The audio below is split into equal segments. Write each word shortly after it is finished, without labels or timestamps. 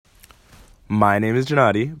My name is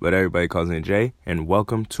Janati, but everybody calls me Jay, and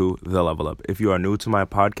welcome to The Level Up. If you are new to my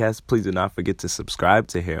podcast, please do not forget to subscribe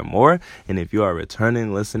to hear more. And if you are a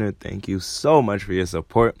returning listener, thank you so much for your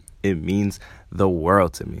support. It means the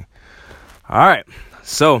world to me. All right,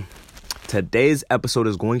 so today's episode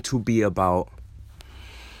is going to be about,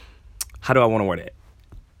 how do I want to word it?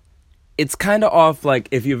 It's kind of off, like,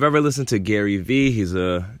 if you've ever listened to Gary Vee,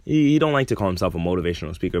 he don't like to call himself a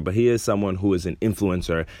motivational speaker, but he is someone who is an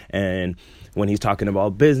influencer. And when he's talking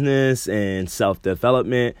about business and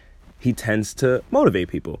self-development, he tends to motivate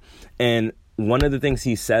people. And one of the things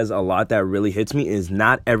he says a lot that really hits me is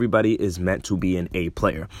not everybody is meant to be an A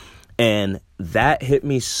player. And that hit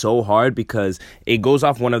me so hard because it goes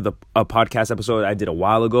off one of a podcast episode I did a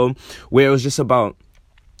while ago where it was just about,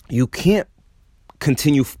 you can't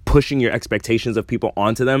continue pushing your expectations of people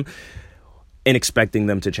onto them and expecting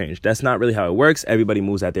them to change. That's not really how it works. Everybody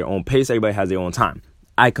moves at their own pace. Everybody has their own time.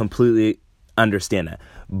 I completely understand that.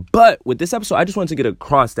 But with this episode, I just wanted to get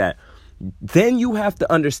across that then you have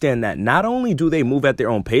to understand that not only do they move at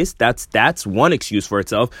their own pace, that's one excuse for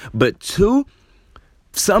itself, but two,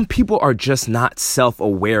 some people are just not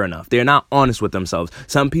self-aware enough. They're not honest with themselves.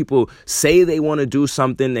 Some people say they want to do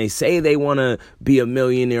something. They say they want to be a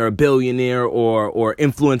millionaire, a billionaire, or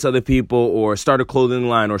influence other people, or start a clothing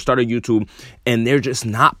line, or start a YouTube, and they're just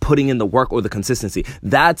not putting in the work or the consistency.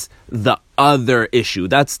 That's the other issue.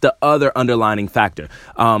 That's the other underlining factor.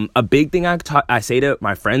 A big thing I say to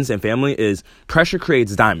my friends and family is pressure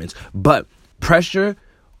creates diamonds, but pressure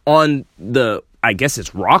on I guess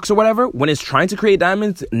it's rocks or whatever, when it's trying to create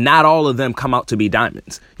diamonds, not all of them come out to be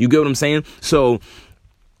diamonds. You get what I'm saying? So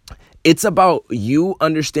it's about you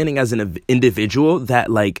understanding as an individual that,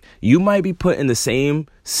 like, you might be put in the same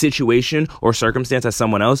situation or circumstance as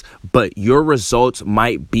someone else, but your results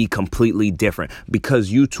might be completely different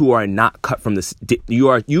because you two are not cut from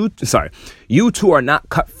you two are not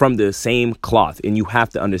cut from the same cloth, and you have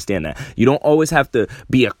to understand that. You don't always have to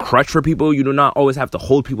be a crutch for people. You do not always have to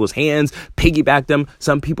hold people's hands, piggyback them.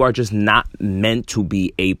 Some people are just not meant to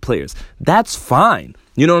be A players. That's fine.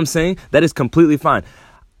 You know what I'm saying? That is completely fine.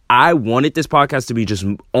 I wanted this podcast to be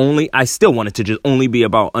I still want it to just only be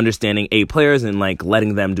about understanding A players and, like,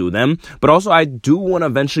 letting them do them. But also I do want to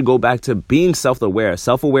eventually go back to being self-aware.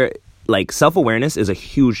 Self-awareness is a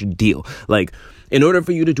huge deal. Like, in order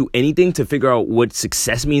for you to do anything, to figure out what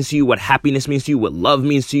success means to you, what happiness means to you, what love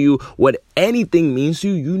means to you, what anything means to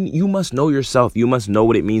you, you must know yourself. You must know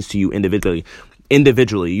what it means to you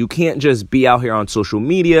individually. You can't just be out here on social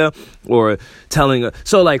media or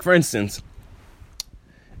so, like, for instance,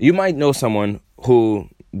 you might know someone who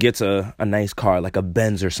gets a nice car, like a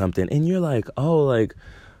Benz or something, and you're like, oh, like,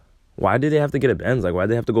 why do they have to get a Benz? Like, why do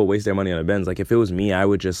they have to go waste their money on a Benz? Like, if it was me, I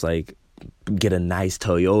would just, like, get a nice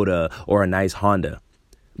Toyota or a nice Honda.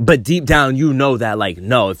 But deep down, you know that, like,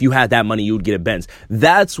 no, if you had that money, you would get a Benz.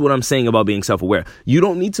 That's what I'm saying about being self-aware. You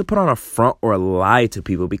don't need to put on a front or lie to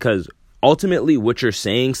people, because ultimately, what you're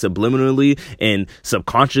saying subliminally and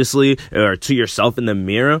subconsciously or to yourself in the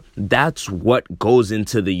mirror, that's what goes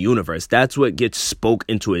into the universe. That's what gets spoke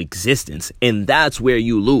into existence. And that's where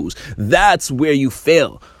you lose. That's where you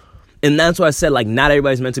fail. And that's why I said, like, not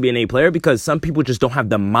everybody's meant to be an A player, because some people just don't have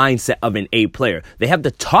the mindset of an A player. They have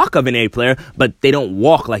the talk of an A player, but they don't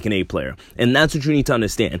walk like an A player. And that's what you need to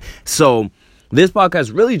understand. So this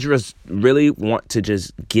podcast really want to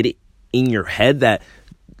just get it in your head that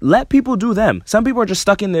let people do them. Some people are just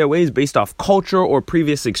stuck in their ways based off culture or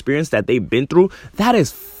previous experience that they've been through. That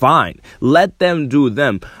is fine. Let them do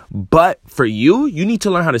them. But for you need to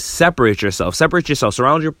learn how to separate yourself.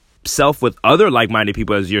 Surround yourself with other like-minded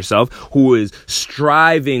people as yourself who is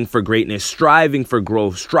striving for greatness, striving for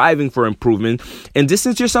growth, striving for improvement, and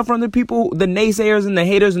distance yourself from the people, the naysayers and the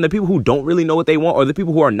haters and the people who don't really know what they want, or the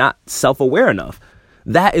people who are not self-aware enough.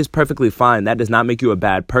 That is perfectly fine. That does not make you a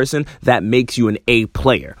bad person. That makes you an A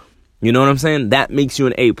player. You know what I'm saying? That makes you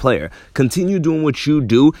an A player. Continue doing what you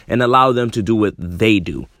do and allow them to do what they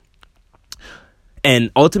do. And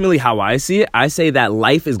ultimately, how I see it, I say that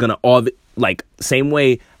life is going to same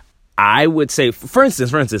way I would say, for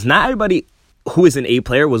instance, not everybody who is an A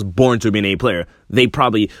player was born to be an A player. They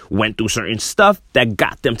probably went through certain stuff that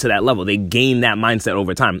got them to that level. They gained that mindset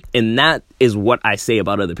over time. And that is what I say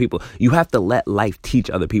about other people. You have to let life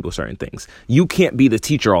teach other people certain things. You can't be the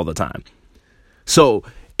teacher all the time. So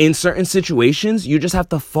in certain situations, you just have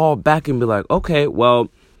to fall back and be like, okay, well,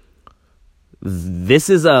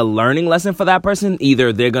 this is a learning lesson for that person.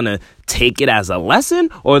 Either they're going to take it as a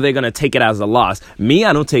lesson or they're going to take it as a loss. Me,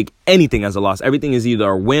 I don't take anything as a loss. Everything is either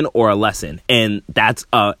a win or a lesson. And that's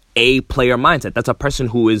a A player mindset. That's a person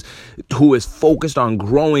who is focused on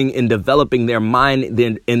growing and developing their mind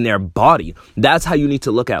in their body. That's how you need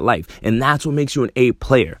to look at life. And that's what makes you an A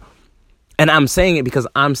player. And I'm saying it because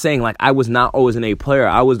I'm saying, like, I was not always an A player.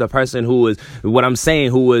 I was the person who was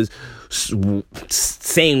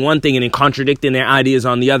saying one thing and then contradicting their ideas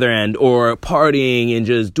on the other end, or partying and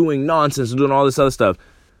just doing nonsense and doing all this other stuff.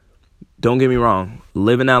 Don't get me wrong.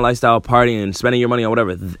 Living that lifestyle, partying and spending your money on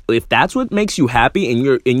whatever. If that's what makes you happy, and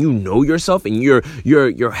you know yourself, and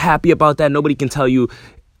you're happy about that, nobody can tell you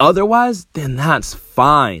otherwise, then that's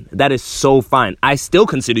fine. That is so fine. I still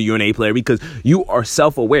consider you an A player because you are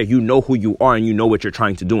self-aware. You know who you are and you know what you're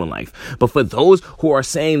trying to do in life. But for those who are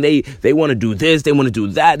saying they want to do this, they want to do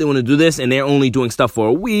that, they want to do this, and they're only doing stuff for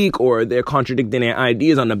a week, or they're contradicting their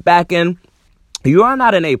ideas on the back end, you are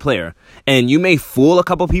not an A player. And you may fool a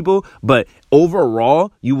couple people, but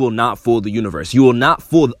overall, you will not fool the universe. You will not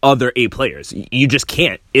fool other A players. You just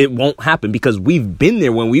can't. It won't happen because we've been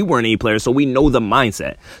there when we were an A player, so we know the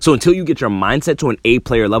mindset. So until you get your mindset to an A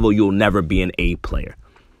player level, you'll never be an A player.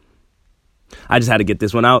 I just had to get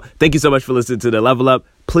this one out. Thank you so much for listening to The Level Up.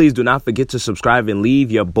 Please do not forget to subscribe and leave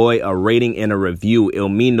your boy a rating and a review. It'll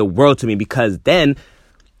mean the world to me, because then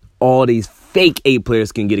all these fake A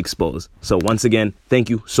players can get exposed. So once again, thank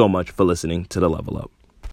you so much for listening to The Level Up.